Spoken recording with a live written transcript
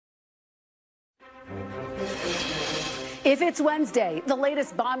If it's Wednesday, the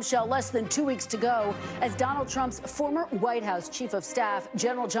latest bombshell less than 2 weeks to go as Donald Trump's former White House Chief of Staff,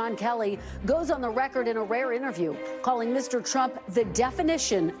 General John Kelly, goes on the record in a rare interview calling Mr. Trump the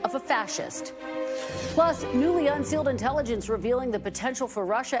definition of a fascist. Plus, newly unsealed intelligence revealing the potential for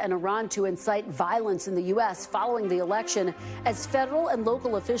Russia and Iran to incite violence in the U.S. following the election as federal and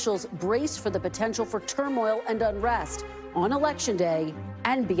local officials brace for the potential for turmoil and unrest on Election Day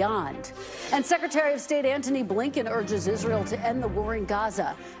and beyond. And Secretary of State Antony Blinken urges Israel to end the war in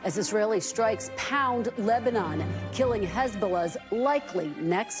Gaza as Israeli strikes pound Lebanon, killing Hezbollah's likely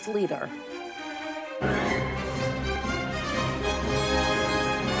next leader.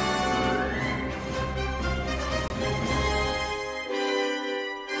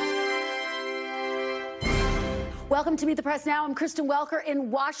 Welcome to Meet the Press Now. I'm Kristen Welker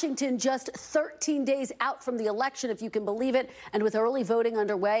in Washington, just 13 days out from the election, if you can believe it. And with early voting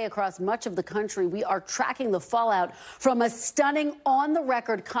underway across much of the country, we are tracking the fallout from a stunning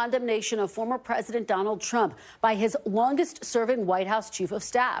on-the-record condemnation of former President Donald Trump by his longest-serving White House Chief of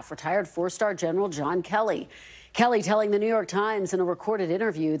Staff, retired four-star General John Kelly. Kelly telling the New York Times in a recorded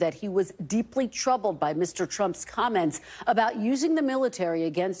interview that he was deeply troubled by Mr. Trump's comments about using the military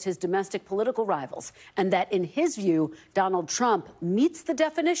against his domestic political rivals, and that, in his view, Donald Trump meets the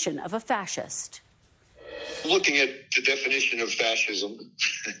definition of a fascist. Looking at the definition of fascism,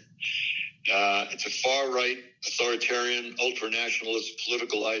 it's a far-right, authoritarian, ultra-nationalist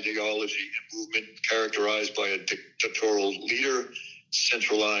political ideology and movement characterized by a dictatorial leader,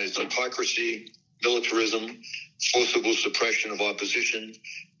 centralized autocracy, militarism, forcible suppression of opposition,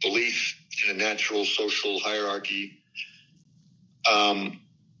 belief in a natural social hierarchy.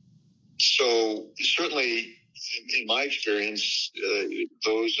 So certainly, in my experience,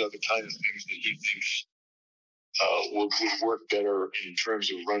 those are the kind of things that he thinks would work better in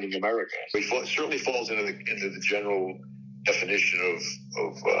terms of running America. He certainly falls into the general definition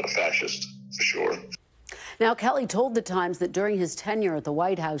of fascist, for sure. Now, Kelly told the Times that during his tenure at the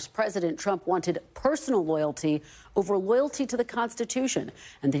White House, President Trump wanted personal loyalty over loyalty to the Constitution,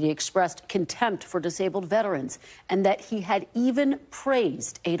 and that he expressed contempt for disabled veterans, and that he had even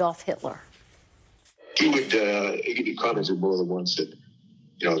praised Adolf Hitler. He commented more than once that,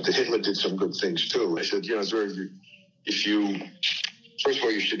 that Hitler did some good things too. I said, first of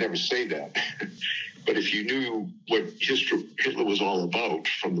all, you should never say that. But if you knew what Hitler was all about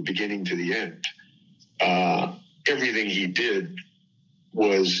from the beginning to the end, everything he did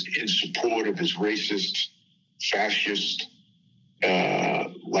was in support of his racist, fascist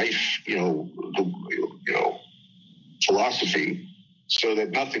life, philosophy, so that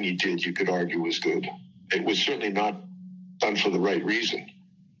nothing he did, you could argue, was good. It was certainly not done for the right reason.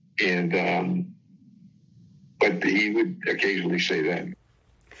 And but he would occasionally say that.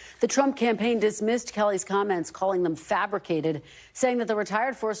 The Trump campaign dismissed Kelly's comments, calling them fabricated, saying that the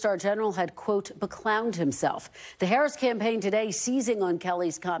retired four-star general had, quote, beclowned himself. The Harris campaign today seizing on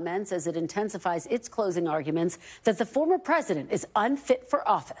Kelly's comments as it intensifies its closing arguments that the former president is unfit for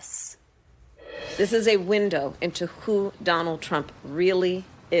office. This is a window into who Donald Trump really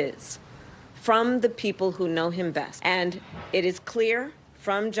is from the people who know him best. And it is clear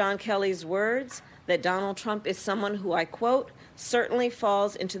from John Kelly's words that Donald Trump is someone who, I quote, certainly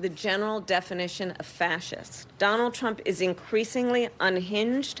falls into the general definition of fascist. Donald Trump is increasingly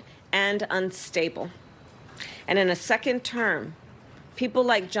unhinged and unstable. And in a second term, people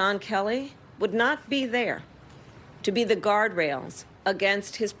like John Kelly would not be there to be the guardrails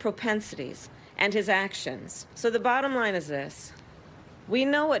against his propensities and his actions. So the bottom line is this. We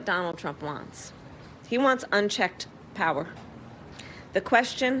know what Donald Trump wants. He wants unchecked power. The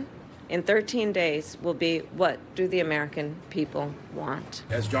question in 13 days will be, what do the American people want?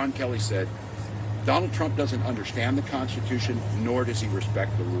 As John Kelly said, Donald Trump doesn't understand the Constitution, nor does he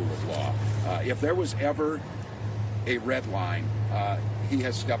respect the rule of law. If there was ever a red line, he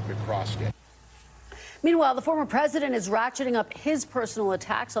has stepped across it. Meanwhile, the former president is ratcheting up his personal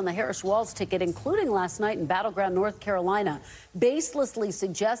attacks on the Harris-Walz ticket, including last night in Battleground, North Carolina, baselessly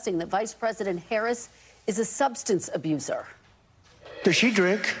suggesting that Vice President Harris is a substance abuser. Does she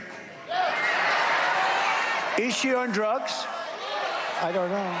drink? Is she on drugs? I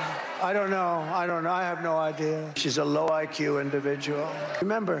don't know. I have no idea. She's a low IQ individual.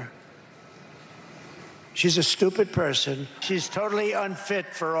 Remember, she's a stupid person. She's totally unfit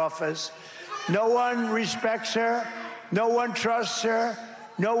for office. No one respects her. No one trusts her.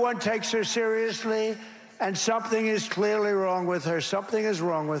 No one takes her seriously. And something is clearly wrong with her. Something is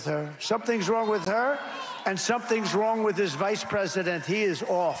wrong with her. Something's wrong with her, and something's wrong with this vice president. He is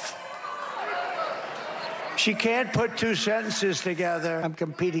off. She can't put two sentences together. I'm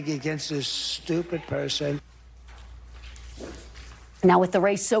competing against this stupid person. Now, with the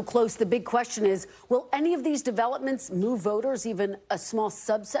race so close, the big question is, will any of these developments move voters, even a small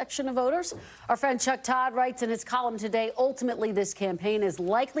subsection of voters? Our friend Chuck Todd writes in his column today, ultimately, this campaign is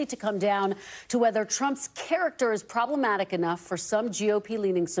likely to come down to whether Trump's character is problematic enough for some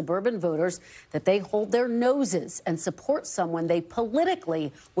GOP-leaning suburban voters that they hold their noses and support someone they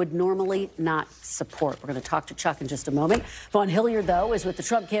politically would normally not support. We're going to talk to Chuck in just a moment. Vaughn Hillyard, though, is with the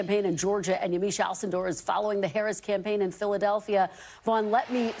Trump campaign in Georgia, and Yamiche Alcindor is following the Harris campaign in Philadelphia. Vaughn, let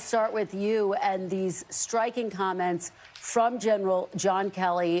me start with you and these striking comments from General John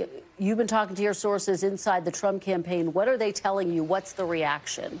Kelly. You've been talking to your sources inside the Trump campaign. What are they telling you? What's the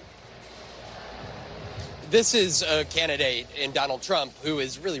reaction? This is a candidate in Donald Trump who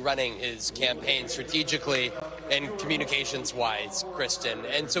is really running his campaign strategically and communications-wise, Kristen.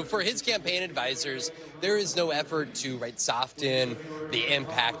 And so for his campaign advisors, there is no effort to soften the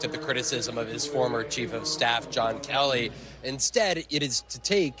impact of the criticism of his former chief of staff, John Kelly. Instead, it is to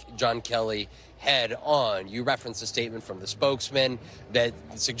take John Kelly head on. You referenced a statement from the spokesman that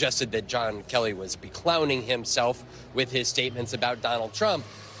suggested that John Kelly was beclowning himself with his statements about Donald Trump.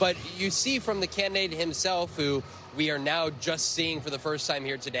 But you see from the candidate himself, who we are now just seeing for the first time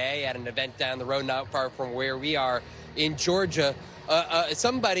here today at an event down the road not far from where we are in Georgia,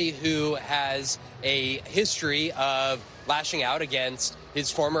 somebody who has a history of lashing out against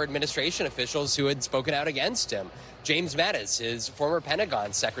his former administration officials who had spoken out against him. James Mattis, his former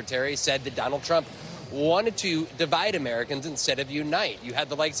Pentagon secretary, said that Donald Trump wanted to divide Americans instead of unite. You had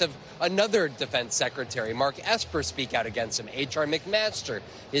the likes of another defense secretary, Mark Esper, speak out against him. H.R. McMaster,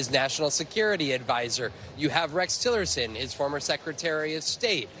 his national security advisor. You have Rex Tillerson, his former secretary of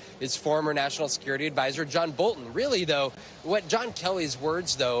state, his former national security advisor, John Bolton. Really, though, what John Kelly's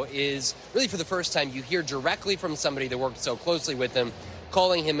words, though, is really for the first time you hear directly from somebody that worked so closely with him,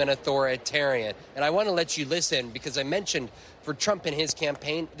 calling him an authoritarian. And I want to let you listen because I mentioned for Trump and his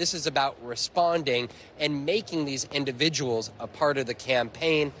campaign, this is about responding and making these individuals a part of the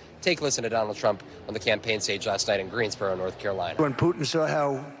campaign. Take a listen to Donald Trump on the campaign stage last night in Greensboro, North Carolina. When Putin saw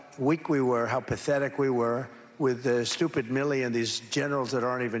how weak we were, how pathetic we were with the stupid Milley and these generals that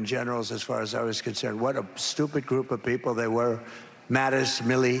aren't even generals as far as I was concerned, what a stupid group of people they were. Mattis,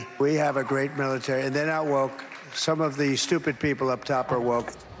 Milley. We have a great military, and they're not woke. Some of the stupid people up top are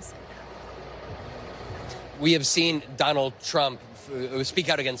woke. We have seen Donald Trump speak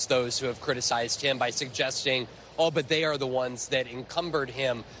out against those who have criticized him by suggesting, oh, but they are the ones that encumbered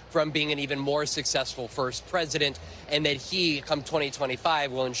him from being an even more successful first president, and that he, come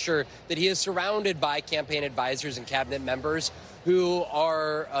 2025, will ensure that he is surrounded by campaign advisors and cabinet members who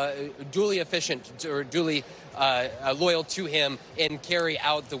are duly efficient or duly loyal to him and carry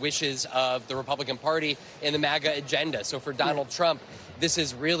out the wishes of the Republican Party and the MAGA agenda. So for Donald Trump, this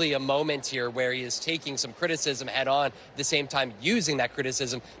is really a moment here where he is taking some criticism head on, at the same time using that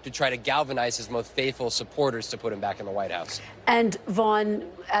criticism to try to galvanize his most faithful supporters to put him back in the White House. And Vaughn,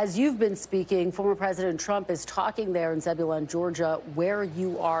 as you've been speaking, former President Trump is talking there in Zebulon, Georgia, where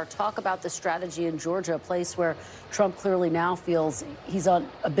you are. Talk about the strategy in Georgia, a place where Trump clearly now feels he's on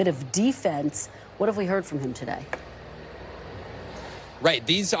a bit of defense. What have we heard from him today? Right.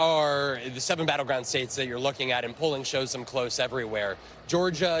 These are the 7 battleground states that you're looking at, and polling shows them close everywhere.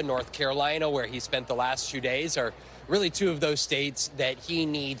 Georgia, North Carolina, where he spent the last 2 days, are really 2 of those states that he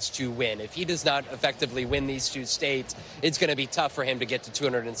needs to win. If he does not effectively win these 2 states, it's going to be tough for him to get to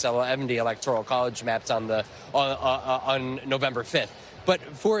 270 electoral college maps on November 5th. But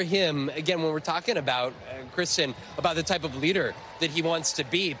for him, again, when we're talking about, Kristen, about the type of leader that he wants to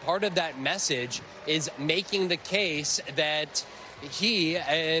be, part of that message is making the case that he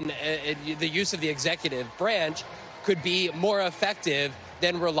and the use of the executive branch could be more effective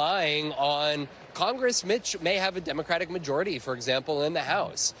than relying on Congress. Mitch may have a Democratic majority, for example, in the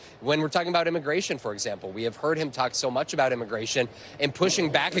House. When we're talking about immigration, for example, we have heard him talk so much about immigration and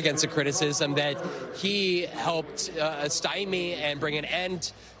pushing back against the criticism that he helped stymie and bring an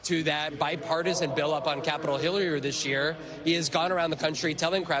end to that bipartisan bill up on Capitol Hill earlier this year. He has gone around the country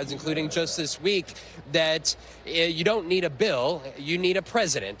telling crowds, including just this week, that you don't need a bill, you need a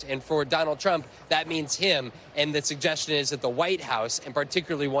president. And for Donald Trump, that means him. And the suggestion is that the White House, and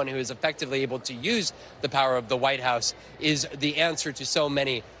particularly one who is effectively able to use the power of the White House, is the answer to so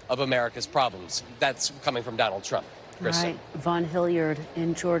many of America's problems. That's coming from Donald Trump. Kristen. All right, Vaughn Hillyard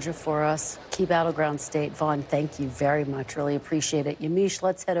in Georgia for us. Key battleground state. Vaughn, thank you very much. Really appreciate it. Yamiche,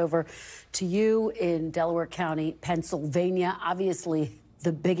 let's head over to you in Delaware County, Pennsylvania. Obviously,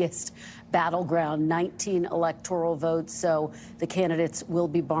 the biggest battleground, 19 electoral votes. So the candidates will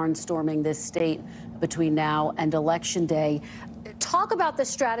be barnstorming this state between now and Election Day. Talk about the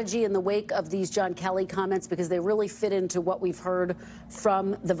strategy in the wake of these John Kelly comments, because they really fit into what we've heard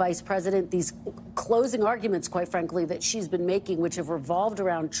from the vice president, these closing arguments, quite frankly, that she's been making, which have revolved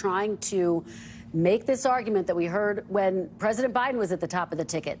around trying to make this argument that we heard when President Biden was at the top of the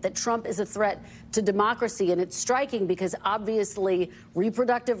ticket, that Trump is a threat to democracy. And it's striking because obviously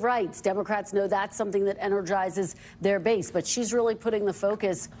reproductive rights, Democrats know that's something that energizes their base. But she's really putting the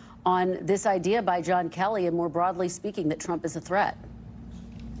focus on this idea by John Kelly and more broadly speaking that Trump is a threat.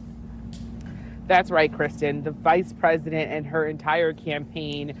 That's right, Kristen. The vice president and her entire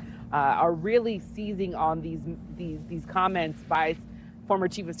campaign are really seizing on these comments by former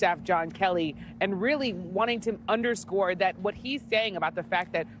Chief of Staff John Kelly and really wanting to underscore that what he's saying about the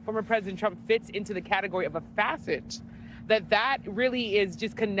fact that former President Trump fits into the category of a fascist, that really is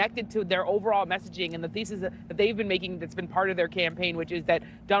just connected to their overall messaging and the thesis that they've been making that's been part of their campaign, which is that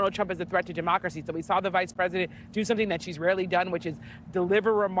Donald Trump is a threat to democracy. So we saw the vice president do something that she's rarely done, which is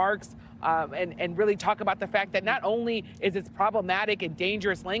deliver remarks and really talk about the fact that not only is it problematic and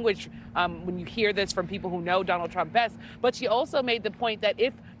dangerous language when you hear this from people who know Donald Trump best, but she also made the point that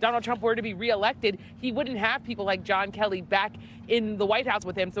if Donald Trump were to be reelected, he wouldn't have people like John Kelly back in the White House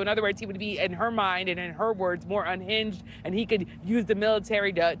with him. So in other words, he would be, in her mind and in her words, more unhinged, and he could use the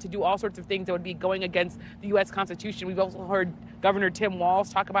military to do all sorts of things that would be going against the U.S. Constitution. We've also heard Governor Tim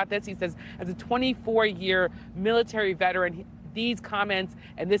Walz talk about this. He says, as a 24-year military veteran, these comments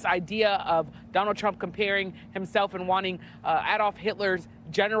and this idea of Donald Trump comparing himself and wanting Adolf Hitler's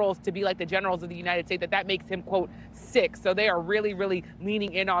generals to be like the generals of the United States, that makes him, quote, sick. So they are really, really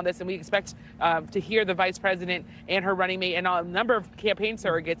leaning in on this, and we expect to hear the vice president and her running mate and a number of campaign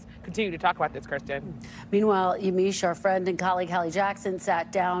surrogates continue to talk about this, Kristen. Meanwhile, Yamiche, our friend and colleague Hallie Jackson,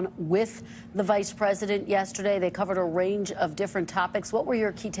 sat down with the vice president yesterday. They covered a range of different topics. What were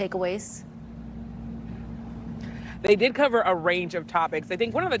your key takeaways? They did cover a range of topics. I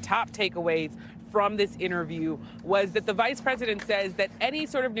think one of the top takeaways from this interview was that the vice president says that any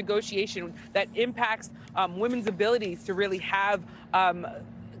sort of negotiation that impacts women's abilities to really have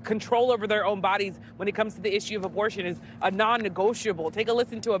control over their own bodies when it comes to the issue of abortion is a non-negotiable. Take a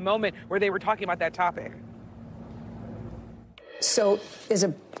listen to a moment where they were talking about that topic. So is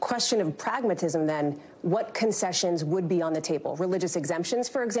a question of pragmatism then, what concessions would be on the table? Religious exemptions,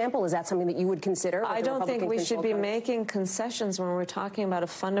 for example, is that something that you would consider? I don't think we should be making concessions when we're talking about a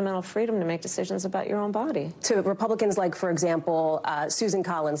fundamental freedom to make decisions about your own body. To Republicans like, for example, Susan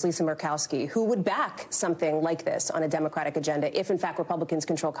Collins, Lisa Murkowski, who would back something like this on a Democratic agenda if, in fact, Republicans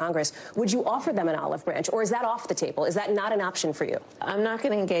control Congress, would you offer them an olive branch, or is that off the table? Is that not an option for you? I'm not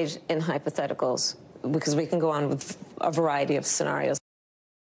going to engage in hypotheticals because we can go on with a variety of scenarios.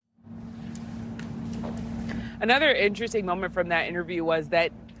 Another interesting moment from that interview was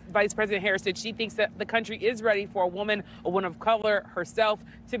that Vice President Harris said she thinks that the country is ready for a woman of color herself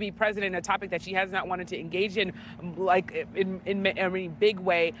to be president, a topic that she has not wanted to engage in, like in a big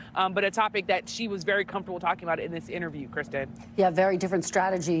way, but a topic that she was very comfortable talking about in this interview, Kristen. Yeah, very different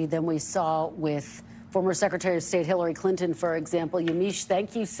strategy than we saw with former Secretary of State Hillary Clinton, for example. Yamiche,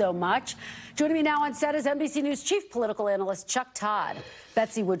 thank you so much. Joining me now on set is NBC News chief political analyst Chuck Todd,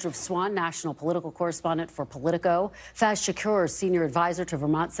 Betsy Woodruff-Swan, national political correspondent for Politico, Faz Shakur, senior advisor to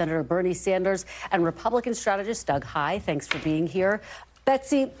Vermont Senator Bernie Sanders, and Republican strategist Doug Heye. Thanks for being here.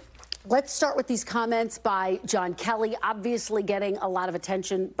 Betsy, let's start with these comments by John Kelly, obviously getting a lot of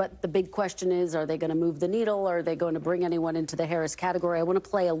attention, but the big question is, are they going to move the needle? Are they going to bring anyone into the Harris category? I want to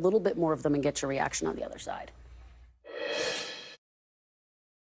play a little bit more of them and get your reaction on the other side.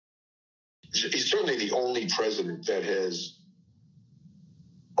 He's certainly the only president that has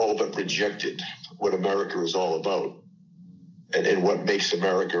all but rejected what America is all about and what makes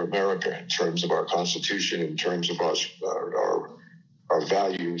America America in terms of our Constitution, in terms of our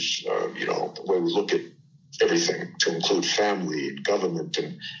values, the way we look at everything, to include family and government.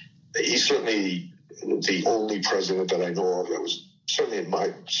 And he's certainly the only president that I know of that was certainly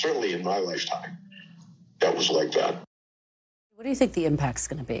in my lifetime that was like that. What do you think the impact's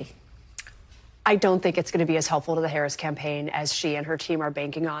going to be? I don't think it's going to be as helpful to the Harris campaign as she and her team are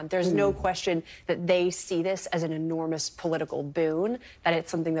banking on. There's no question that they see this as an enormous political boon, that it's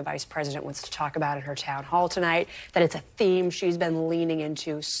something the vice president wants to talk about in her town hall tonight, that it's a theme she's been leaning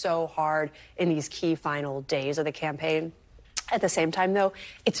into so hard in these key final days of the campaign. At the same time, though,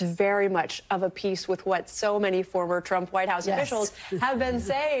 it's very much of a piece with what so many former Trump White House officials have been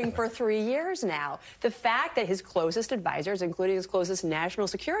saying for 3 years now. The fact that his closest advisors, including his closest national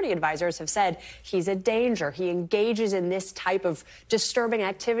security advisors, have said he's a danger, he engages in this type of disturbing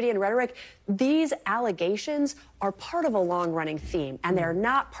activity and rhetoric. These allegations are part of a long-running theme, and they're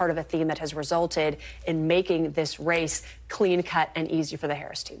not part of a theme that has resulted in making this race clean cut and easy for the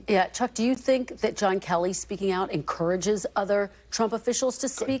Harris team. Yeah, Chuck, do you think that John Kelly speaking out encourages other Trump officials to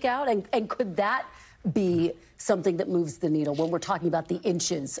speak out? And could that be something that moves the needle when we're talking about the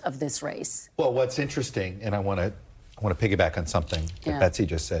inches of this race? Well, what's interesting, and I want to piggyback on something that Betsy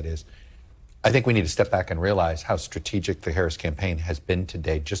just said, is I think we need to step back and realize how strategic the Harris campaign has been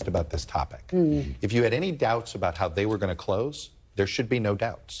today just about this topic. If you had any doubts about how they were going to close, there should be no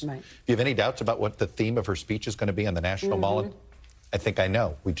doubts. Right. If you have any doubts about what the theme of her speech is going to be on the National Mall, I think I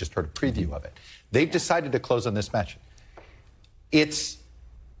know. We just heard a preview of it. They've decided to close on this match. There's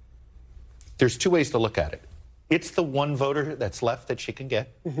two ways to look at it. It's the one voter that's left that she can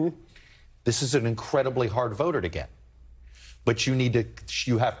get. This is an incredibly hard voter to get. But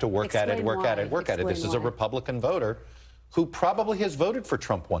you have to work at it. This is a Republican voter who probably has voted for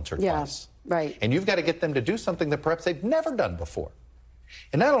Trump once or twice. Right. And you've got to get them to do something that perhaps they've never done before.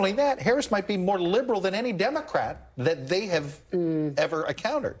 And not only that, Harris might be more liberal than any Democrat that they have ever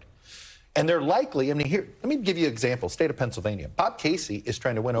encountered. And they're likely, here, let me give you an example. State of Pennsylvania. Bob Casey is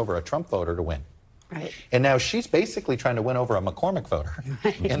trying to win over a Trump voter to win. Right. And now she's basically trying to win over a McCormick voter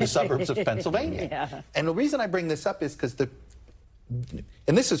in the suburbs of Pennsylvania. And the reason I bring this up is because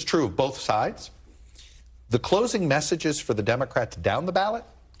and this is true of both sides, the closing messages for the Democrats down the ballot,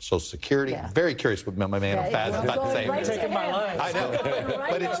 Social Security, very curious what my man Faz is about to say. You're taking my line. I know,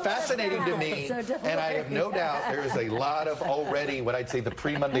 but it's fascinating to me, and I have no doubt there is a lot of already what I'd say the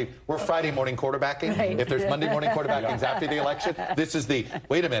pre-Monday, we're Friday morning quarterbacking. If there's Monday morning quarterbackings after the election, this is the,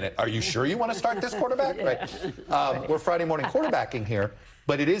 wait a minute, are you sure you want to start this quarterback? Right. We're Friday morning quarterbacking here.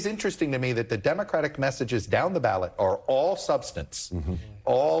 But it is interesting to me that the Democratic messages down the ballot are all substance,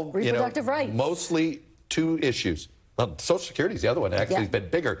 all reproductive rights, mostly two issues. Well, Social Security is the other one. Actually, has been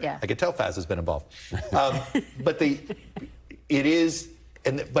bigger. I can tell Faz has been involved. But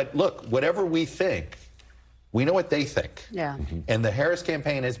but look, whatever we think, we know what they think. And the Harris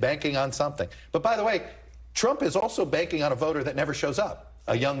campaign is banking on something. But by the way, Trump is also banking on a voter that never shows up,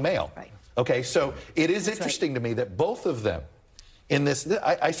 a young male. Okay, so it is interesting to me that both of them. In this,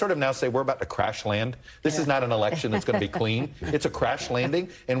 I sort of now say we're about to crash land. This is not an election that's going to be clean. It's a crash landing,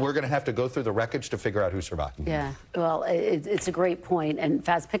 and we're going to have to go through the wreckage to figure out who survived. Yeah, well, it's a great point, and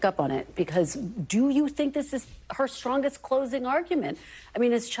Faz, pick up on it, because do you think this is her strongest closing argument? I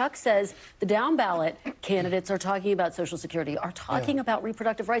mean, as Chuck says, the down ballot candidates are talking about Social Security, are talking about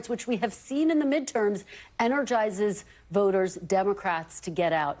reproductive rights, which we have seen in the midterms energizes voters, Democrats, to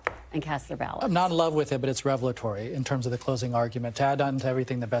get out and cast their ballots. I'm not in love with it, but it's revelatory in terms of the closing argument. To add on to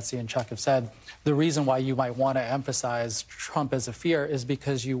everything that Betsy and Chuck have said, the reason why you might want to emphasize Trump as a fear is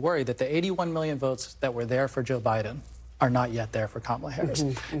because you worry that the 81 million votes that were there for Joe Biden are not yet there for Kamala Harris.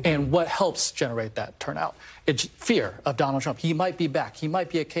 And what helps generate that turnout? It's fear of Donald Trump. He might be back. He might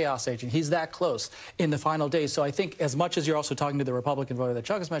be a chaos agent. He's that close in the final days. So I think as much as you're also talking to the Republican voter that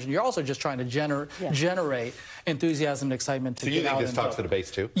Chuck has mentioned, you're also just trying to generate enthusiasm and excitement to get out and vote. So you think this talks to the base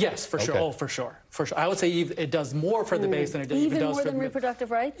too? Yes, for sure. Oh, for sure. For sure. I would say it does more for the base than it even does more for than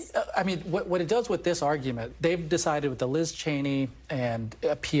reproductive rights? I mean, what it does with this argument, they've decided with the Liz Cheney and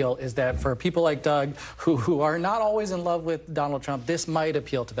appeal is that for people like Doug, who are not always in love with Donald Trump, this might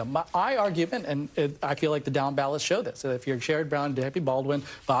appeal to them. My argument, and I feel like the down ballots show this. So if you're Sherrod Brown, Debbie Baldwin,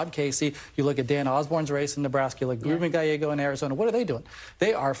 Bob Casey, you look at Dan Osborne's race in Nebraska, you look at Ruben Gallego in Arizona, what are they doing?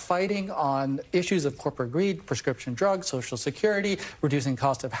 They are fighting on issues of corporate greed, prescription drugs, Social Security, reducing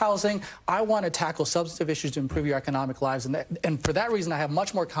cost of housing. I want to tackle substantive issues to improve your economic lives. And for that reason, I have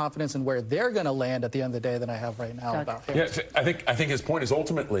much more confidence in where they're going to land at the end of the day than I have right now about Harris. Yeah, I think his point is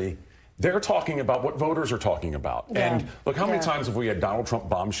ultimately they're talking about what voters are talking about. And look, how many times have we had Donald Trump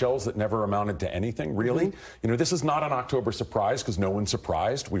bombshells that never amounted to anything, really? You know, this is not an October surprise because no one's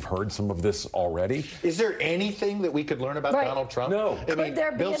surprised. We've heard some of this already. Is there anything that we could learn about Donald Trump? No. I mean,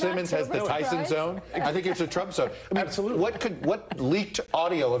 Bill Simmons has the Tyson zone. I think it's a Trump zone. I mean, absolutely. What leaked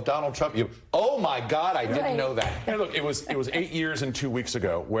audio of Donald Trump? Oh my God, I didn't know that. And look, it was 8 years and 2 weeks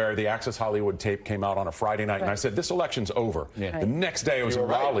ago where the Access Hollywood tape came out on a Friday night, and I said, this election's over. The next day I was in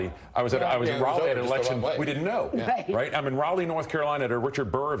Raleigh. I was in Raleigh at an election we didn't know. Right? I'm in Raleigh, North Carolina at a Richard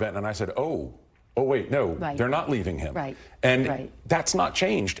Burr event, and I said, oh wait, no, they're not leaving him. And that's not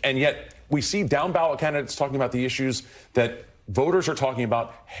changed. And yet we see down ballot candidates talking about the issues that voters are talking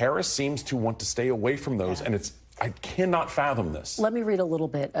about. Harris seems to want to stay away from those, and I cannot fathom this. Let me read a little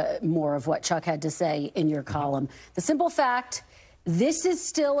bit more of what Chuck had to say in your column. The simple fact This is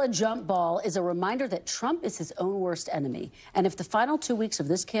still a jump ball is a reminder that Trump is his own worst enemy. And if the final 2 weeks of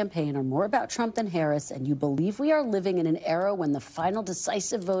this campaign are more about Trump than Harris, and you believe we are living in an era when the final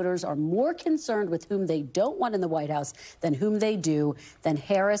decisive voters are more concerned with whom they don't want in the White House than whom they do, then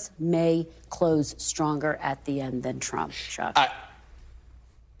Harris may close stronger at the end than Trump. Chuck.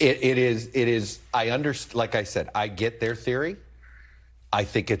 It is, I understand, like I said, I get their theory. I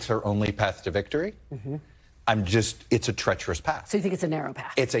think it's her only path to victory. It's a treacherous path. So you think it's a narrow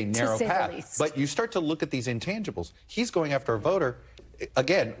path? It's a narrow path. But you start to look at these intangibles. He's going after a voter.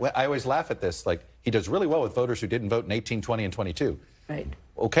 Again, I always laugh at this. Like, he does really well with voters who didn't vote in 18, 20, and 22. Right.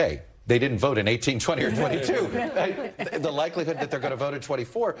 Okay. They didn't vote in 18, 20, or 22. The likelihood that they're going to vote in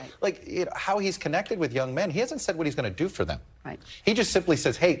 24, like, you know, how he's connected with young men, he hasn't said what he's going to do for them. Right. He just simply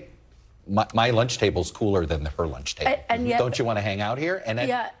says, hey, my lunch table's cooler than her lunch table. And yet, don't you want to hang out here? And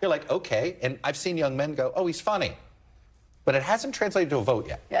then you're like, okay. And I've seen young men go, oh, he's funny. But it hasn't translated to a vote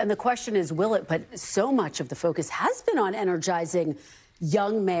yet. And the question is, will it? But so much of the focus has been on energizing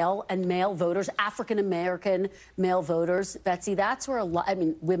young male and male voters, African-American male voters. Betsy, that's where a lot, I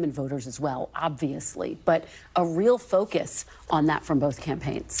mean, women voters as well, obviously, but a real focus on that from both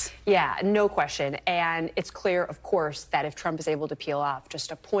campaigns. Yeah, no question. And it's clear, of course, that if Trump is able to peel off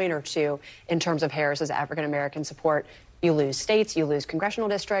just a point or two in terms of Harris's African-American support, you lose states, you lose congressional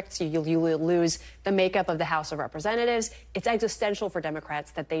districts, you lose the makeup of the House of Representatives. It's existential for Democrats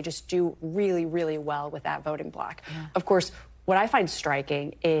that they just do really, really well with that voting bloc. Yeah. Of course, what I find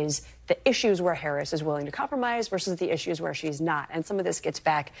striking is the issues where Harris is willing to compromise versus the issues where she's not. And some of this gets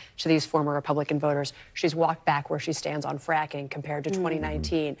back to these former Republican voters. She's walked back where she stands on fracking compared to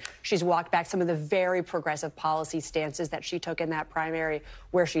 2019. She's walked back some of the very progressive policy stances that she took in that primary.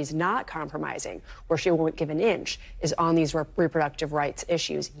 Where she's not compromising, where she won't give an inch, is on these reproductive rights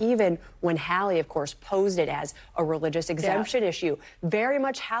issues. Even when Hallie, of course, posed it as a religious exemption issue. Very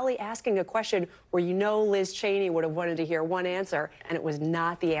much Hallie asking a question where you know Liz Cheney would have wanted to hear one answer, and it was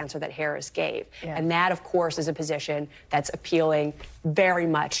not the answer that Harris gave. Yeah. And that, of course, is a position that's appealing very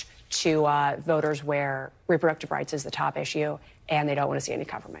much to voters where reproductive rights is the top issue, and they don't want to see any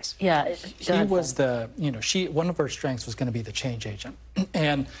compromise. Yeah, she was the, you know, one of her strengths was going to be the change agent.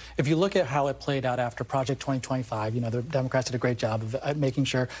 And if you look at how it played out after Project 2025, you know, the Democrats did a great job of making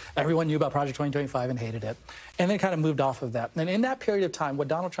sure everyone knew about Project 2025 and hated it. And then kind of moved off of that. And in that period of time, what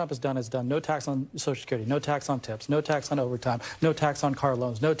Donald Trump has done no tax on Social Security, no tax on tips, no tax on overtime, no tax on car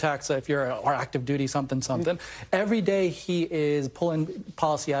loans, no tax if you're or active duty something. Every day he is pulling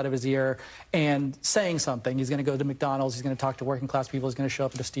policy out of his ear and saying something. He's going to go to McDonald's, he's going to talk to working class people, he's going to show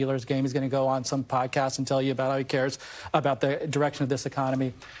up at the Steelers game, he's going to go on some podcast and tell you about how he cares about the direction of this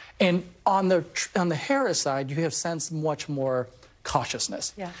economy. And on the Harris side, you have sensed much more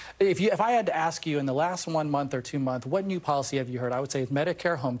cautiousness. Yeah. If I had to ask you in the last 1 month or 2 months, what new policy have you heard? I would say it's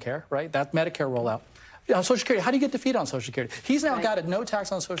Medicare home care, right? That Medicare rollout. On Social Security, how do you get defeat on Social Security? He's now got a no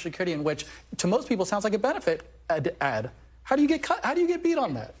tax on Social Security, in which to most people sounds like a benefit ad. How do you get cut? How do you get beat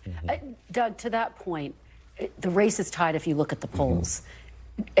on that? Doug, to that point, the race is tied if you look at the polls.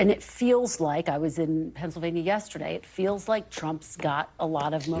 And it feels like, I was in Pennsylvania yesterday, it feels like Trump's got a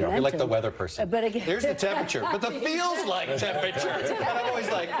lot of momentum. You're like the weather person. But again, there's the temperature, but the feels like temperature. And I'm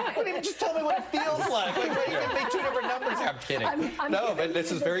always like, what do you just tell me what it feels like? Like, what, you give me two different numbers. I'm kidding. No, but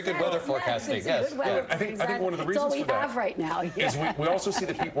this is very good weather forecasting. Yes. I think one of the reasons for that have right now is we also see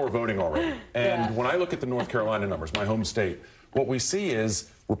that people are voting already. And when I look at the North Carolina numbers, my home state, what we see is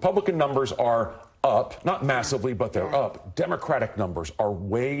Republican numbers are up, not massively, but they're up. Democratic numbers are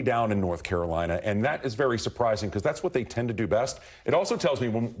way down in North Carolina, and that is very surprising because that's what they tend to do best. It also tells me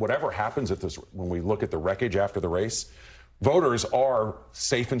whatever happens when we look at the wreckage after the race, voters are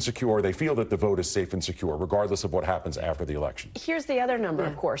safe and secure. They feel that the vote is safe and secure, regardless of what happens after the election. Here's the other number,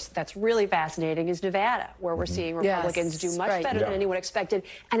 of course, that's really fascinating is Nevada, where we're seeing Republicans do much better than anyone expected.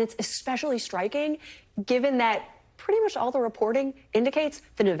 And it's especially striking, given that pretty much all the reporting indicates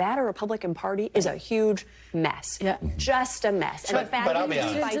the Nevada Republican Party is a huge mess. Just a mess. And but I'll be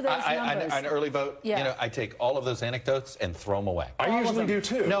honest, on early vote, you know, I take all of those anecdotes and throw them away. I usually do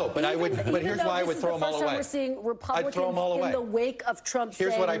too. No, but I would. But here's why I would throw them all away. We're seeing Republicans in the wake of Trump.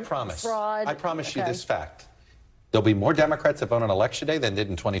 Here's what I promise. Fraud. I promise you this fact. There'll be more Democrats that vote on Election Day than did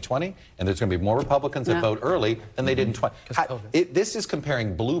in 2020, and there's going to be more Republicans that vote early than they did in 2020. This is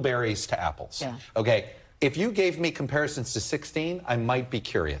comparing blueberries to apples. Okay. If you gave me comparisons to 16, I might be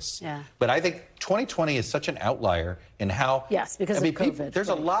curious. But I think 2020 is such an outlier in how... Yes, because of COVID. There's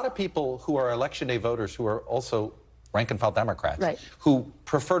a lot of people who are Election Day voters who are also rank-and-file Democrats who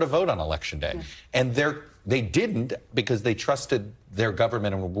prefer to vote on Election Day. And they didn't because they trusted their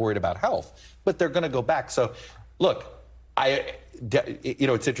government and were worried about health. But they're going to go back. So, look,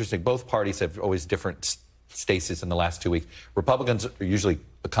 It's interesting. Both parties have always different stasis in the last 2 weeks. Republicans are usually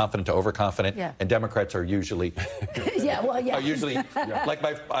confident to overconfident, and Democrats are usually are usually like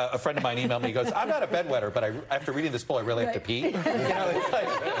a friend of mine emailed me. He goes, "I'm not a bedwetter, but after reading this poll, I really have to pee." It's like,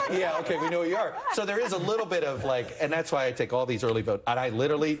 yeah, okay, we know you are. So there is a little bit of like, and that's why I take all these early votes, and I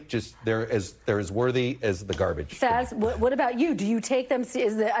literally just they're as worthy as the garbage. Faz, what about you? Do you take them?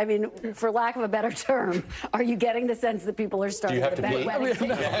 For lack of a better term, are you getting the sense that people are starting to pee? I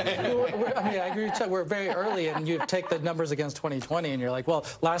agree with Chuck. We're very early, and you take the numbers against 2020, and you're like, well,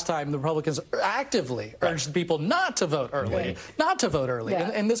 last time the Republicans actively urged people not to vote early,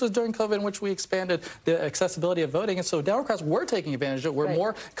 and this was during COVID, in which we expanded the accessibility of voting, and so Democrats were taking advantage of it. We're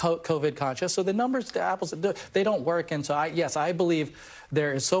more COVID conscious, so the numbers, the apples, they don't work, and so I believe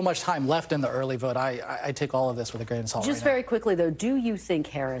there is so much time left in the early vote. I take all of this with a grain of salt. Just very quickly, though, do you think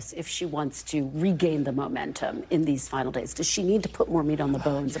Harris, if she wants to regain the momentum in these final days, does she need to put more meat on the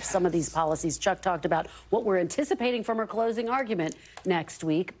bones of some of these policies? Chuck talked about what we're anticipating from her closing argument next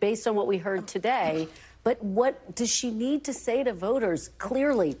week, based on what we heard today. But what does she need to say to voters?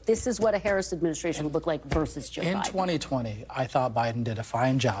 Clearly, this is what a Harris administration would look like versus Joe Biden. In 2020, I thought Biden did a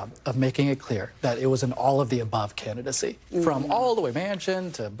fine job of making it clear that it was an all-of-the-above candidacy, from all the way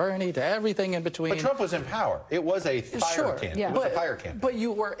Manchin to Bernie to everything in between. But Trump was in power. It was a fire candidate. Yeah. It was a fire candidate. But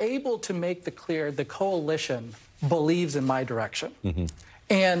you were able to make the coalition believes in my direction.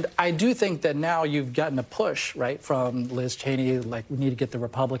 And I do think that now you've gotten a push, right, from Liz Cheney, like we need to get the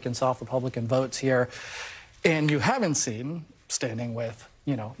Republican, soft Republican votes here. And you haven't seen, standing with,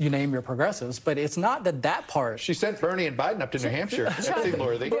 you name your progressives, but it's not that part. She sent Bernie and Biden up to New Hampshire. That seemed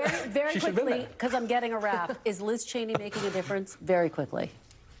worthy. Very quickly, because I'm getting a wrap, is Liz Cheney making a difference? Very quickly.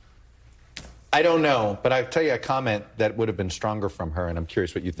 I don't know, but I'll tell you a comment that would have been stronger from her, and I'm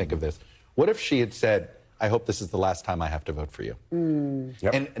curious what you think of this. What if she had said, I hope this is the last time I have to vote for you.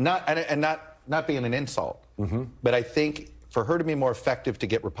 And not being an insult, but I think for her to be more effective to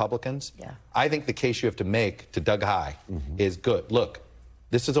get Republicans, I think the case you have to make to Doug High is good. Look,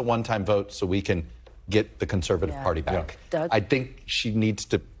 this is a one-time vote so we can get the Conservative Party back. Doug? I think she needs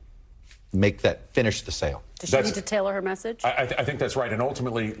to finish the sale. Does she need to tailor her message? I think that's right. And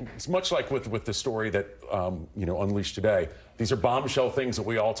ultimately, it's much like with the story that, Unleashed today. These are bombshell things that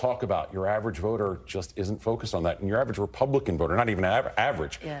we all talk about. Your average voter just isn't focused on that. And your average Republican voter, not even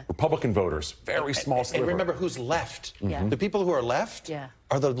average, Republican voters, very small sliver. And remember who's left. The people who are left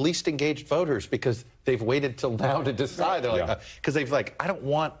are the least engaged voters because they've waited till now to decide. They're like, because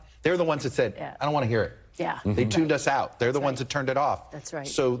they're the ones that said, I don't want to hear it. They tuned us out. They're the ones that turned it off. That's right.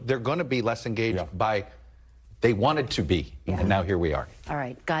 So they're going to be less engaged by they wanted to be, and now here we are. All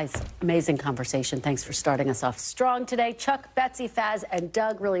right, guys, amazing conversation. Thanks for starting us off strong today. Chuck, Betsy, Faz, and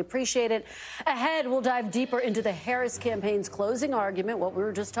Doug, really appreciate it. Ahead, we'll dive deeper into the Harris campaign's closing argument, what we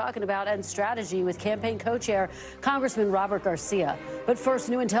were just talking about, and strategy with campaign co-chair Congressman Robert Garcia. But first,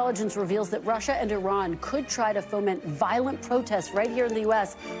 new intelligence reveals that Russia and Iran could try to foment violent protests right here in the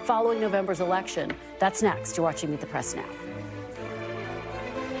U.S. following November's election. That's next. You're watching Meet the Press Now.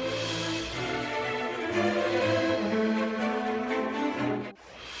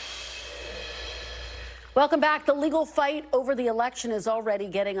 Welcome back. The legal fight over the election is already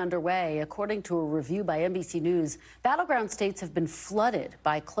getting underway. According to a review by NBC News, battleground states have been flooded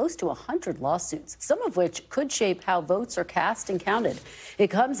by close to 100 lawsuits, some of which could shape how votes are cast and counted. It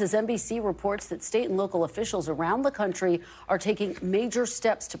comes as NBC reports that state and local officials around the country are taking major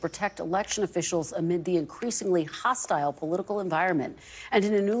steps to protect election officials amid the increasingly hostile political environment. And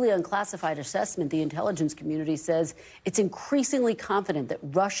in a newly unclassified assessment, the intelligence community says it's increasingly confident that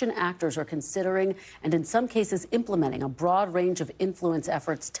Russian actors are considering and in some cases implementing a broad range of influence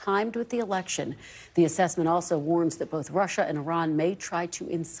efforts timed with the election. The assessment also warns that both Russia and Iran may try to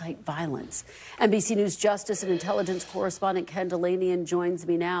incite violence. NBC News Justice and Intelligence correspondent Ken Delanian joins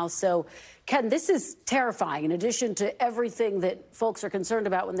me now. So, Ken, this is terrifying. In addition to everything that folks are concerned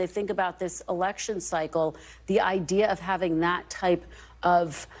about when they think about this election cycle, the idea of having that type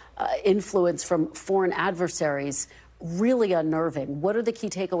of influence from foreign adversaries really unnerving. What are the key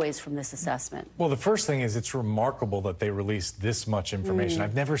takeaways from this assessment? Well, the first thing is it's remarkable that they released this much information.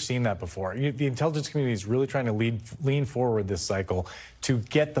 I've never seen that before. The intelligence community is really trying to lean forward this cycle to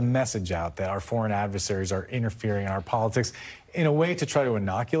get the message out that our foreign adversaries are interfering in our politics in a way to try to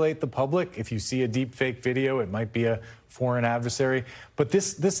inoculate the public. If you see a deep fake video, it might be a foreign adversary. But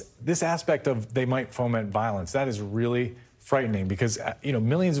this aspect of they might foment violence, that is really frightening because,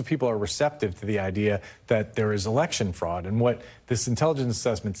 millions of people are receptive to the idea that there is election fraud. And what this intelligence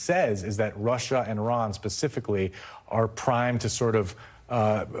assessment says is that Russia and Iran specifically are primed to sort of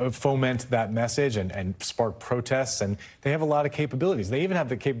foment that message and spark protests, and they have a lot of capabilities. They even have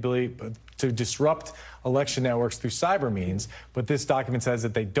the capability to disrupt election networks through cyber means, but this document says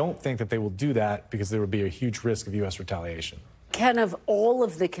that they don't think that they will do that because there would be a huge risk of U.S. retaliation. Ken, of all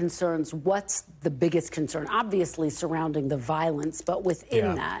of the concerns, what's the biggest concern? Obviously surrounding the violence, but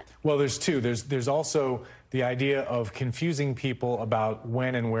within that. Well, there's two. There's also the idea of confusing people about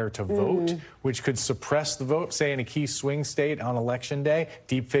when and where to vote, which could suppress the vote, say in a key swing state on election day.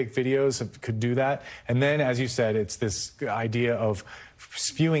 Deepfake videos could do that. And then, as you said, it's this idea of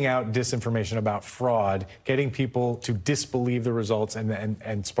spewing out disinformation about fraud, getting people to disbelieve the results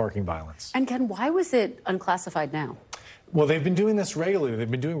and sparking violence. And Ken, why was it unclassified now? Well, they've been doing this regularly. They've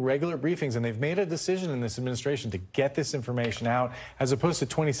been doing regular briefings, and they've made a decision in this administration to get this information out, as opposed to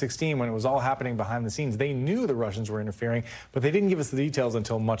 2016 when it was all happening behind the scenes. They knew the Russians were interfering, but they didn't give us the details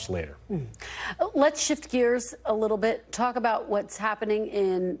until much later. Let's shift gears a little bit. Talk about what's happening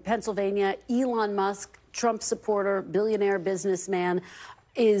in Pennsylvania. Elon Musk, Trump supporter, billionaire businessman,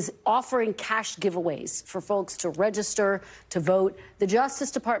 is offering cash giveaways for folks to register to vote. The Justice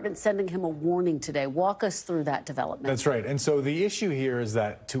Department sending him a warning today. Walk us through that development. That's right. And so the issue here is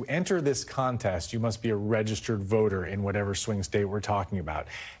that to enter this contest, you must be a registered voter in whatever swing state we're talking about.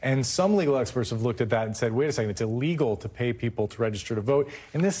 And some legal experts have looked at that and said, wait a second, it's illegal to pay people to register to vote.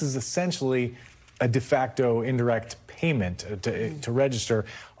 And this is essentially a de facto indirect payment to register.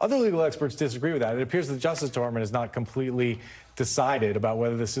 Other legal experts disagree with that. It appears that the Justice Department is not completely decided about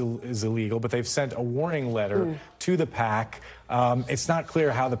whether this is illegal, but they've sent a warning letter to the PAC. It's not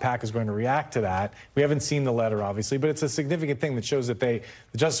clear how the PAC is going to react to that. We haven't seen the letter, obviously, but it's a significant thing that shows that the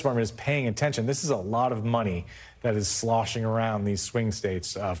Justice Department is paying attention. This is a lot of money that is sloshing around these swing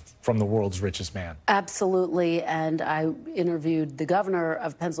states from the world's richest man. Absolutely. And I interviewed the governor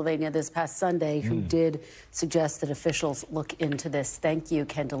of Pennsylvania this past Sunday, who did suggest that officials look into this. Thank you,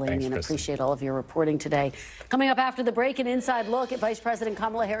 Ken Delaney, and appreciate all of your reporting today. Coming up after the break, an inside look at Vice President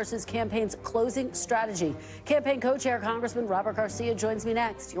Kamala Harris's campaign's closing strategy. Campaign co-chair Congressman Robert Garcia joins me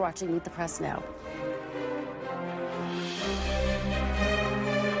next. You're watching Meet the Press now.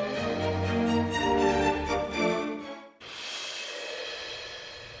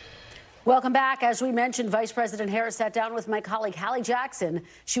 Welcome back. As we mentioned, Vice President Harris sat down with my colleague Hallie Jackson.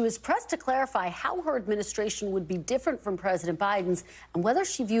 She was pressed to clarify how her administration would be different from President Biden's and whether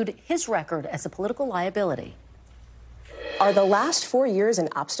she viewed his record as a political liability. Are the last 4 years an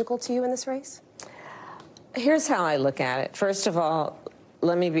obstacle to you in this race? Here's how I look at it. First of all,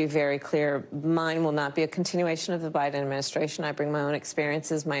 let me be very clear. Mine will not be a continuation of the Biden administration. I bring my own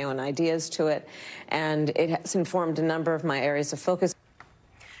experiences, my own ideas to it, and it has informed a number of my areas of focus.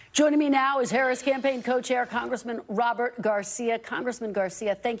 Joining me now is Harris campaign co-chair Congressman Robert Garcia. Congressman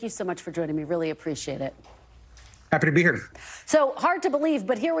Garcia, thank you so much for joining me. Really appreciate it. Happy to be here. So hard to believe,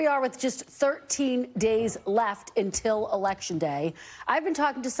 but here we are with just 13 days left until Election Day. I've been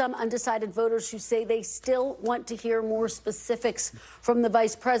talking to some undecided voters who say they still want to hear more specifics from the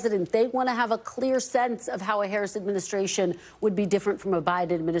vice president. They want to have a clear sense of how a Harris administration would be different from a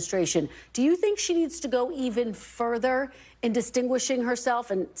Biden administration. Do you think she needs to go even further in distinguishing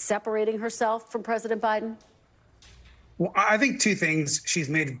herself and separating herself from President Biden? Well, I think two things she's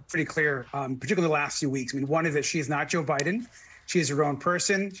made pretty clear, particularly the last few weeks. I mean, one is that she is not Joe Biden. She is her own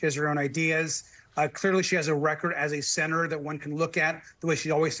person. She has her own ideas. Clearly, she has a record as a senator that one can look at, the way she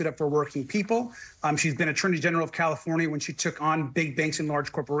always stood up for working people. She's been Attorney General of California when she took on big banks and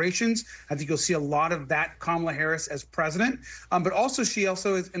large corporations. I think you'll see a lot of that Kamala Harris as president. But also, she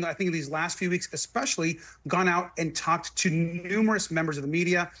also is, and I think in these last few weeks especially, gone out and talked to numerous members of the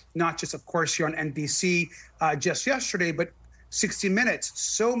media, not just, of course, here on NBC just yesterday, but 60 Minutes,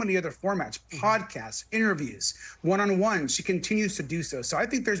 so many other formats, podcasts, interviews, one-on-ones. She continues to do so. So I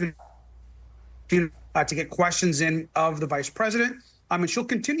think there's been to get questions in of the vice president. And she'll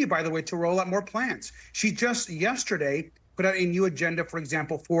continue, by the way, to roll out more plans. She just yesterday put out a new agenda, for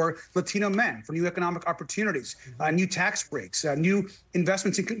example, for Latino men, for new economic opportunities, new tax breaks, new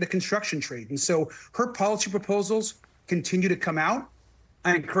investments in the construction trade. And so her policy proposals continue to come out.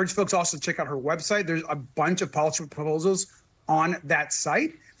 I encourage folks also to check out her website. There's a bunch of policy proposals on that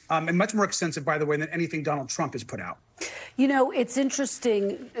site, and much more extensive, by the way, than anything Donald Trump has put out. You know, it's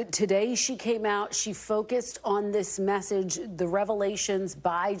interesting. Today she came out, she focused on this message, the revelations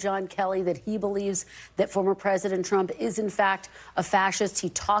by John Kelly that he believes that former President Trump is, in fact, a fascist. He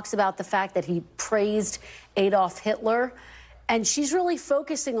talks about the fact that he praised Adolf Hitler. And she's really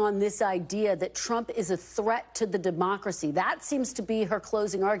focusing on this idea that Trump is a threat to the democracy. That seems to be her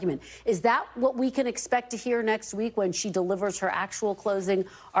closing argument. Is that what we can expect to hear next week when she delivers her actual closing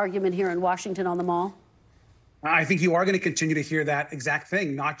argument here in Washington on the Mall? I think you are going to continue to hear that exact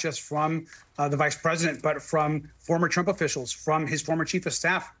thing, not just from the vice president, but from former Trump officials, from his former chief of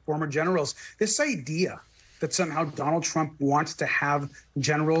staff, former generals. This idea that somehow Donald Trump wants to have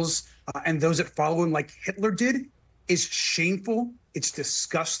generals and those that follow him like Hitler did is shameful. It's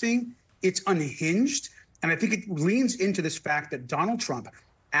disgusting. It's unhinged. And I think it leans into this fact that Donald Trump,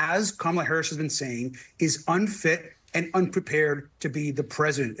 as Kamala Harris has been saying, is unfit and unprepared to be the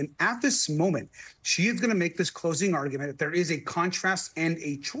president. And at this moment, she is going to make this closing argument that there is a contrast and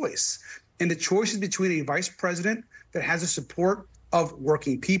a choice. And the choice is between a vice president that has the support of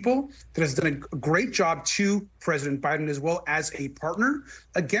working people, that has done a great job to President Biden as well as a partner,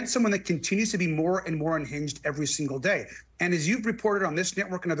 against someone that continues to be more and more unhinged every single day. And as you've reported on this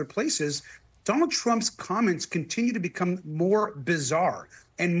network and other places, Donald Trump's comments continue to become more bizarre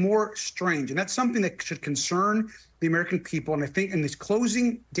and more strange. And that's something that should concern the American people. And I think in these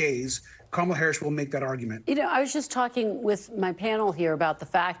closing days, Kamala Harris will make that argument. You know, I was just talking with my panel here about the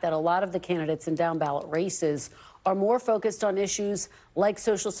fact that a lot of the candidates in down ballot races are more focused on issues like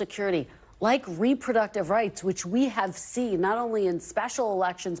Social Security, like reproductive rights, which we have seen not only in special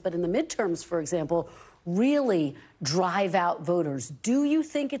elections, but in the midterms, for example, really drive out voters. Do you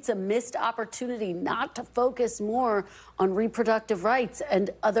think it's a missed opportunity not to focus more on reproductive rights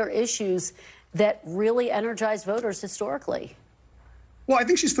and other issues that really energize voters historically? Well, I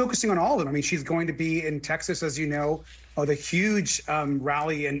think she's focusing on all of them. I mean, she's going to be in Texas, as you know, the huge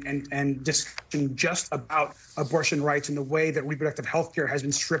rally and discussion just about abortion rights and the way that reproductive health care has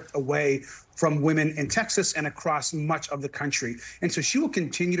been stripped away from women in Texas and across much of the country. And so she will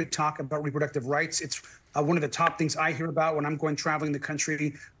continue to talk about reproductive rights. It's one of the top things I hear about when I'm going traveling the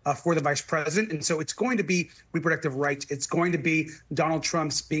country for the vice president. And so it's going to be reproductive rights. It's going to be Donald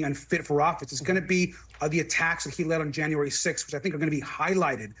Trump's being unfit for office. It's going to be the attacks that he led on January 6th, which I think are going to be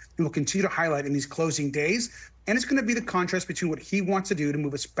highlighted and will continue to highlight in these closing days. And it's going to be the contrast between what he wants to do to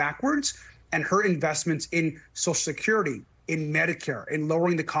move us backwards and her investments in Social Security, in Medicare, in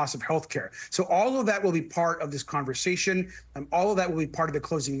lowering the cost of health care. So all of that will be part of this conversation. All of that will be part of the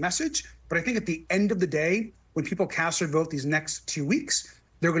closing message. But I think at the end of the day, when people cast their vote these next 2 weeks,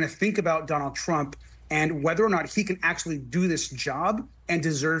 they're going to think about Donald Trump and whether or not he can actually do this job and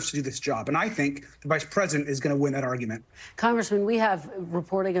deserves to do this job. And I think the vice president is going to win that argument. Congressman, we have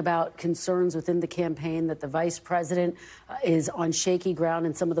reporting about concerns within the campaign that the vice president is on shaky ground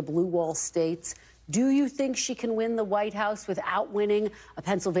in some of the blue wall states. Do you think she can win the White House without winning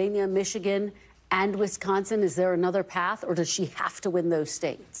Pennsylvania, Michigan, and Wisconsin? Is there another path, or does she have to win those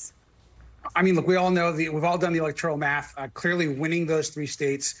states? I mean, look, we all know we've all done the electoral math. Clearly, winning those 3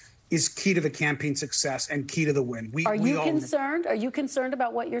 states is key to the campaign success and key to the win. Are you concerned? Are you concerned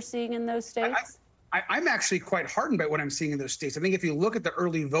about what you're seeing in those states? I'm actually quite heartened by what I'm seeing in those states. I think if you look at the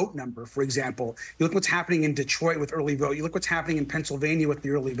early vote number, for example, you look what's happening in Detroit with early vote, you look what's happening in Pennsylvania with the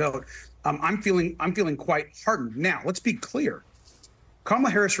early vote. I'm feeling quite heartened. Now, let's be clear.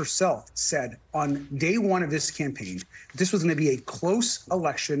 Kamala Harris herself said on day one of this campaign, this was going to be a close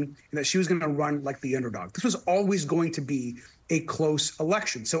election and that she was going to run like the underdog. This was always going to be a close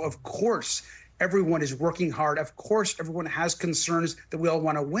election. So, of course, everyone is working hard. Of course, everyone has concerns that we all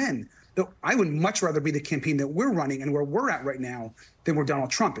want to win. Though I would much rather be the campaign that we're running and where we're at right now than where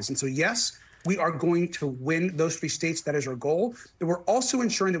Donald Trump is. And so, yes, we are going to win those 3 states. That is our goal. But we're also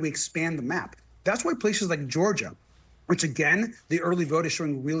ensuring that we expand the map. That's why places like Georgia, which, again, the early vote is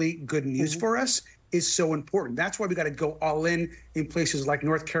showing really good news for us, is so important. That's why we got to go all in places like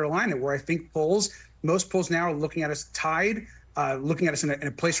North Carolina, where I think most polls now are looking at us tied, looking at us in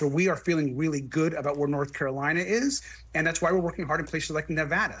a place where we are feeling really good about where North Carolina is. And that's why we're working hard in places like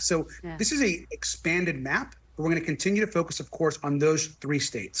Nevada. So this is a expanded map. We're going to continue to focus, of course, on those 3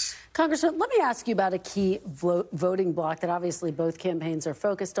 states. Congressman, let me ask you about a key voting bloc that obviously both campaigns are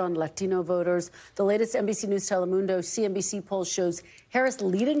focused on, Latino voters. The latest NBC News Telemundo CNBC poll shows Harris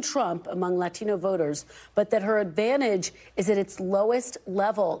leading Trump among Latino voters, but that her advantage is at its lowest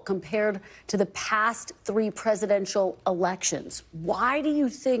level compared to the past 3 presidential elections. Why do you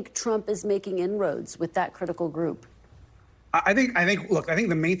think Trump is making inroads with that critical group? I think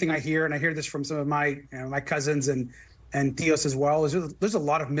the main thing I hear, and I hear this from some of my cousins and tios as well, is there's a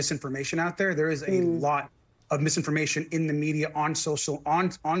lot of misinformation out there. There is a lot of misinformation in the media, on social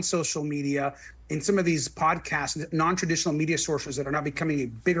media, in some of these podcasts, non-traditional media sources that are now becoming a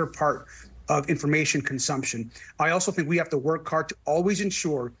bigger part of information consumption. I also think we have to work hard to always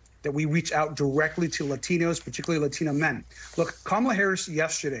ensure that we reach out directly to Latinos, particularly Latino men. Look, Kamala Harris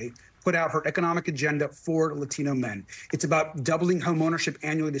yesterday put out her economic agenda for Latino men. It's about doubling home ownership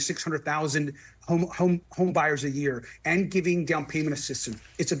annually to 600,000 home buyers a year and giving down payment assistance.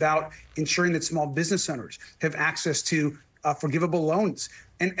 It's about ensuring that small business owners have access to forgivable loans.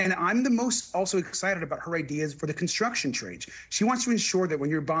 And I'm the most also excited about her ideas for the construction trades. She wants to ensure that when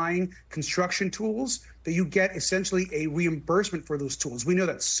you're buying construction tools, that you get essentially a reimbursement for those tools. We know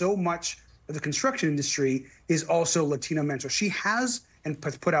that so much of the construction industry is also Latino men. So she has and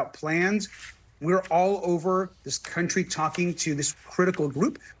put out plans. We're all over this country talking to this critical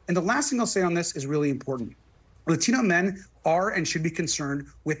group. And the last thing I'll say on this is really important. Latino men are and should be concerned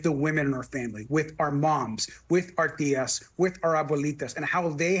with the women in our family, with our moms, with our tias, with our abuelitas, and how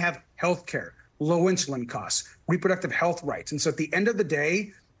they have health care, low insulin costs, reproductive health rights. And so at the end of the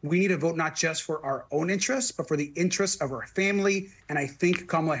day, we need to vote not just for our own interests, but for the interests of our family. And I think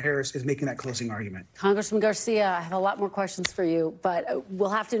Kamala Harris is making that closing argument. Congressman Garcia, I have a lot more questions for you, but we'll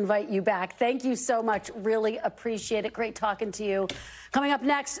have to invite you back. Thank you so much. Really appreciate it. Great talking to you. Coming up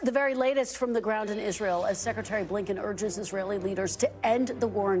next, the very latest from the ground in Israel as Secretary Blinken urges Israeli leaders to end the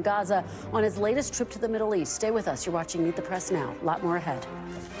war in Gaza on his latest trip to the Middle East. Stay with us. You're watching Meet the Press Now. A lot more ahead.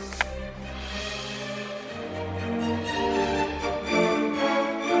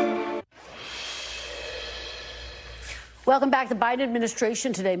 Welcome back. The Biden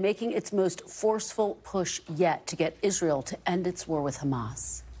administration today making its most forceful push yet to get Israel to end its war with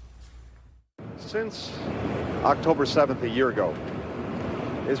Hamas. Since October 7th, a year ago,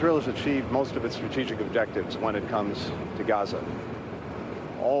 Israel has achieved most of its strategic objectives when it comes to Gaza,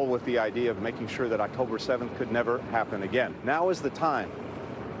 all with the idea of making sure that October 7th could never happen again. Now is the time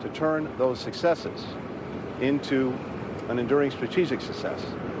to turn those successes into an enduring strategic success.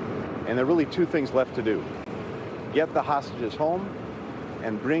 And there are really two things left to do. Get the hostages home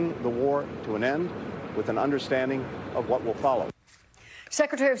and bring the war to an end with an understanding of what will follow.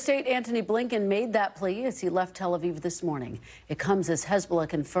 Secretary of State Antony Blinken made that plea as he left Tel Aviv this morning. It comes as Hezbollah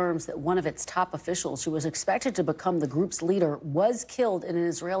confirms that one of its top officials, who was expected to become the group's leader, was killed in an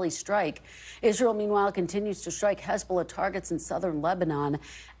Israeli strike. Israel, meanwhile, continues to strike Hezbollah targets in southern Lebanon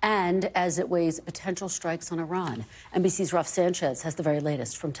and as it weighs potential strikes on Iran. NBC's Ralph Sanchez has the very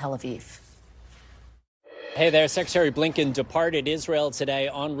latest from Tel Aviv. Hey there, Secretary Blinken departed Israel today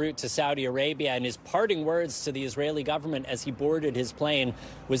en route to Saudi Arabia, and his parting words to the Israeli government as he boarded his plane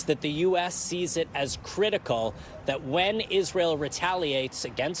was that the U.S. sees it as critical that when Israel retaliates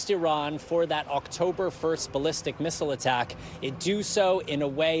against Iran for that October 1st ballistic missile attack, it do so in a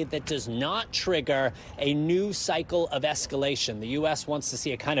way that does not trigger a new cycle of escalation. The U.S. wants to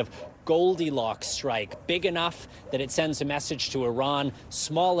see a kind of Goldilocks strike, big enough that it sends a message to Iran,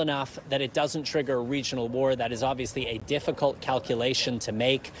 small enough that it doesn't trigger a regional war. That is obviously a difficult calculation to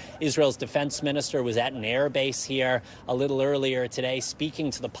make. Israel's defense minister was at an air base here a little earlier today,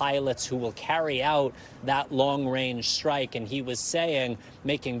 speaking to the pilots who will carry out that long-range strike. And he was saying,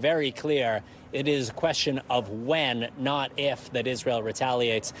 making very clear, it is a question of when, not if, that Israel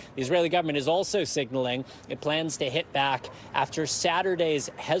retaliates. The Israeli government is also signaling it plans to hit back after Saturday's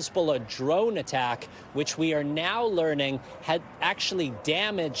Hezbollah drone attack, which we are now learning had actually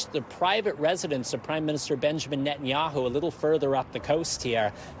damaged the private residence of Prime Minister Benjamin Netanyahu a little further up the coast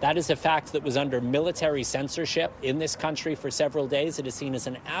here. That is a fact that was under military censorship in this country for several days. It is seen as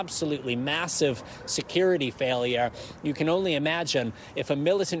an absolutely massive security failure. You can only imagine if a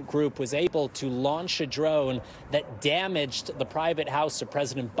militant group was able to launch a drone that damaged the private house of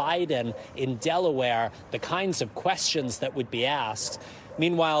President Biden in Delaware, the kinds of questions that would be asked.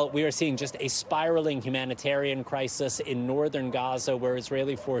 Meanwhile, we are seeing just a spiraling humanitarian crisis in northern Gaza, where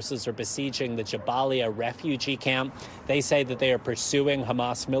Israeli forces are besieging the Jabalia refugee camp. They say that they are pursuing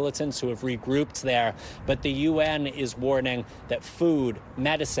Hamas militants who have regrouped there. But the UN is warning that food,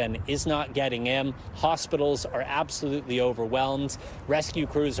 medicine is not getting in. Hospitals are absolutely overwhelmed. Rescue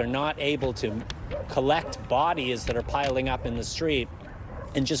crews are not able to collect bodies that are piling up in the street.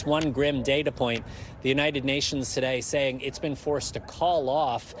 And just one grim data point, the United Nations today saying it's been forced to call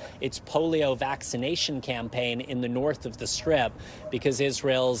off its polio vaccination campaign in the north of the Strip because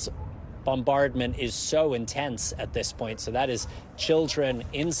Israel's bombardment is so intense at this point. So that is children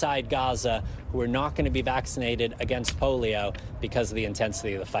inside Gaza who are not going to be vaccinated against polio because of the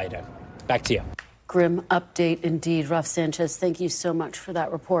intensity of the fighting. Back to you. Grim update indeed. Ralph Sanchez, thank you so much for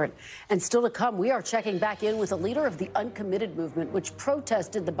that report. And still to come, we are checking back in with a leader of the Uncommitted movement, which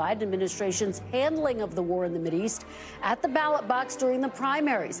protested the Biden administration's handling of the war in the Mideast at the ballot box during the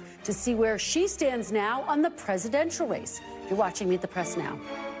primaries, to see where she stands now on the presidential race. You're watching Meet the Press Now.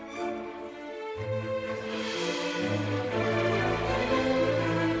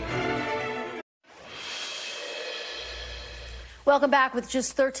 Welcome back. With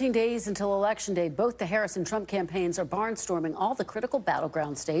just 13 days until Election Day, both the Harris and Trump campaigns are barnstorming all the critical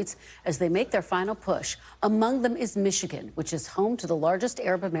battleground states as they make their final push. Among them is Michigan, which is home to the largest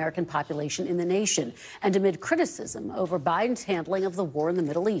Arab American population in the nation, and amid criticism over Biden's handling of the war in the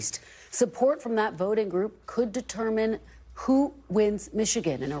Middle East. Support from that voting group could determine who wins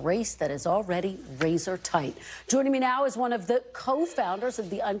Michigan in a race that is already razor tight. Joining me now is one of the co-founders of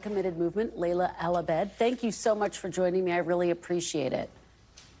the Uncommitted movement, Layla Elabed. Thank you so much for joining me. I really appreciate it.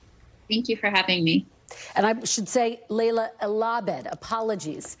 Thank you for having me. And I should say Layla Elabed.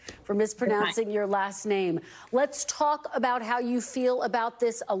 Apologies for mispronouncing your last name. Let's talk about how you feel about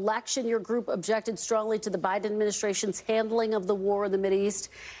this election. Your group objected strongly to the Biden administration's handling of the war in the Mideast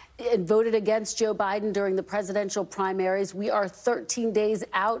and voted against Joe Biden during the presidential primaries. We are 13 days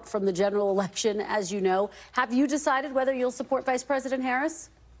out from the general election, as you know. Have you decided whether you'll support Vice President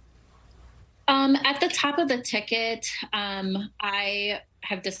Harris? At the top of the ticket, I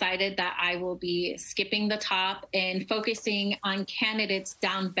have decided that I will be skipping the top and focusing on candidates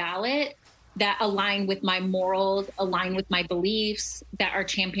down ballot that align with my morals, align with my beliefs, that are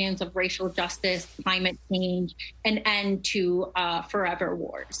champions of racial justice, climate change, and end to forever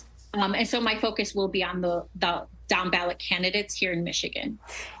wars. And so my focus will be on the down ballot candidates here in Michigan.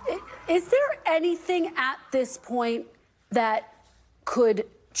 Is there anything at this point that could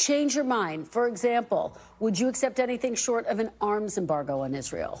change your mind? For example, would you accept anything short of an arms embargo on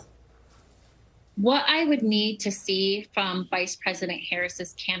Israel? What I would need to see from Vice President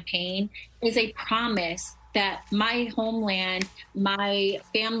Harris's campaign is a promise that my homeland, my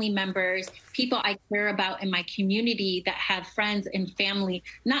family members, people I care about in my community that have friends and family,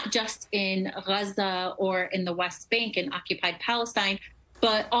 not just in Gaza or in the West Bank and occupied Palestine,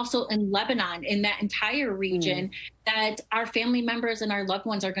 but also in Lebanon, in that entire region, that our family members and our loved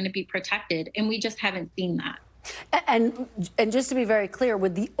ones are going to be protected. And we just haven't seen that. And just to be very clear,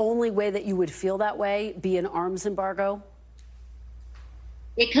 would the only way that you would feel that way be an arms embargo?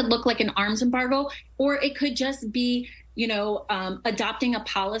 It could look like an arms embargo, or it could just be, adopting a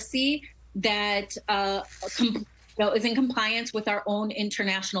policy that is in compliance with our own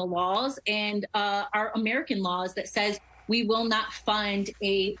international laws and our American laws that says we will not fund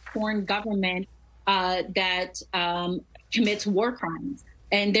a foreign government that commits war crimes.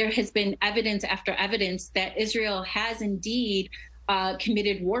 And there has been evidence after evidence that Israel has indeed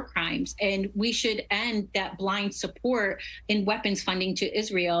committed war crimes, and we should end that blind support in weapons funding to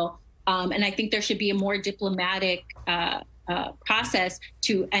Israel. And I think there should be a more diplomatic process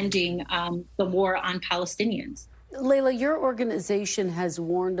to ending the war on Palestinians. Layla, your organization has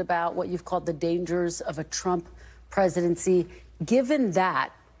warned about what you've called the dangers of a Trump presidency. Given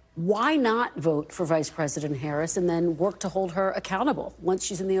that, why not vote for Vice President Harris and then work to hold her accountable once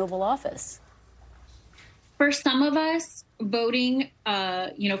she's in the Oval Office? For some of us, voting,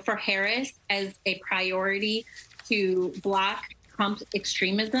 for Harris as a priority to block Trump's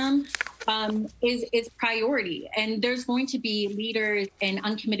extremism is priority. And there's going to be leaders and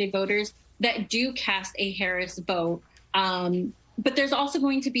uncommitted voters that do cast a Harris vote. But there's also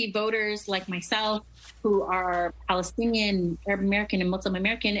going to be voters like myself who are Palestinian, Arab American, and Muslim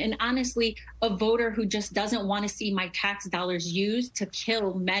American, and honestly, a voter who just doesn't want to see my tax dollars used to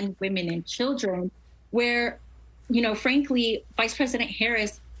kill men, women, and children, where, frankly, Vice President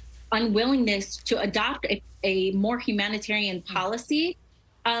Harris' unwillingness to adopt a more humanitarian policy,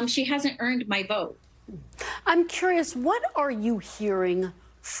 she hasn't earned my vote. I'm curious, what are you hearing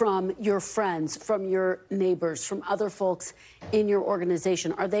from your friends, from your neighbors, from other folks in your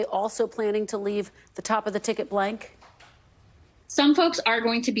organization? Are they also planning to leave the top of the ticket blank? Some folks are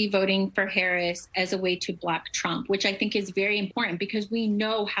going to be voting for Harris as a way to block Trump, which I think is very important because we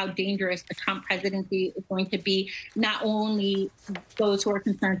know how dangerous the Trump presidency is going to be, not only those who are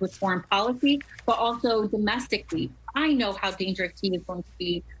concerned with foreign policy, but also domestically. I know how dangerous he is going to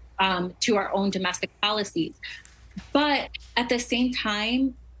be to our own domestic policies. But at the same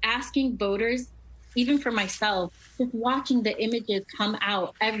time, asking voters, even for myself, just watching the images come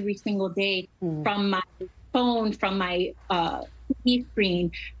out every single day from my phone, from my TV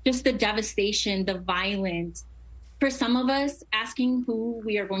screen, just the devastation, the violence. For some of us, asking who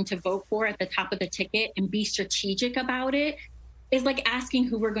we are going to vote for at the top of the ticket and be strategic about it is like asking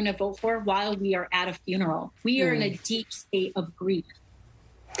who we're going to vote for while we are at a funeral. We are in a deep state of grief.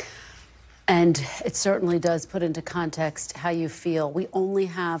 And it certainly does put into context how you feel. We only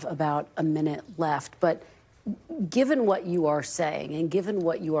have about a minute left, but given what you are saying and given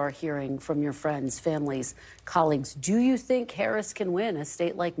what you are hearing from your friends, families, colleagues, do you think Harris can win a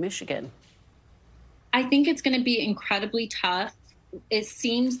state like Michigan? I think it's going to be incredibly tough it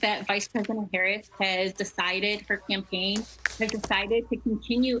seems that Vice President Harris has decided, her campaign has decided to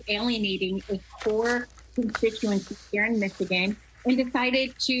continue alienating a core constituency here in Michigan, and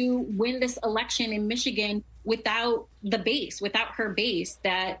decided to win this election in Michigan without her base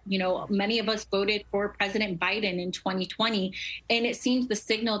that, many of us voted for President Biden in 2020. And it seems the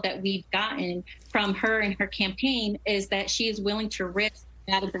signal that we've gotten from her and her campaign is that she is willing to risk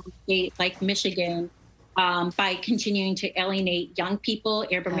that of a state like Michigan by continuing to alienate young people,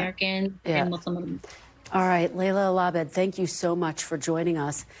 Arab Americans, and Muslims. All right, Layla Elabed, thank you so much for joining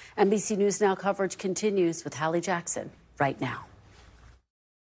us. NBC News Now coverage continues with Hallie Jackson right now.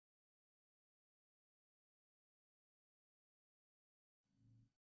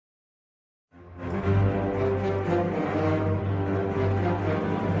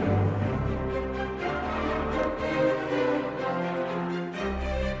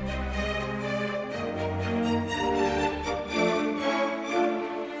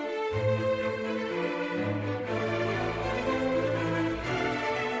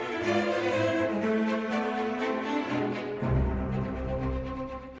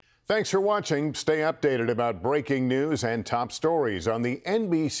 Thanks for watching. Stay updated about breaking news and top stories on the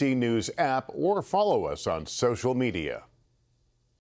NBC News app or follow us on social media.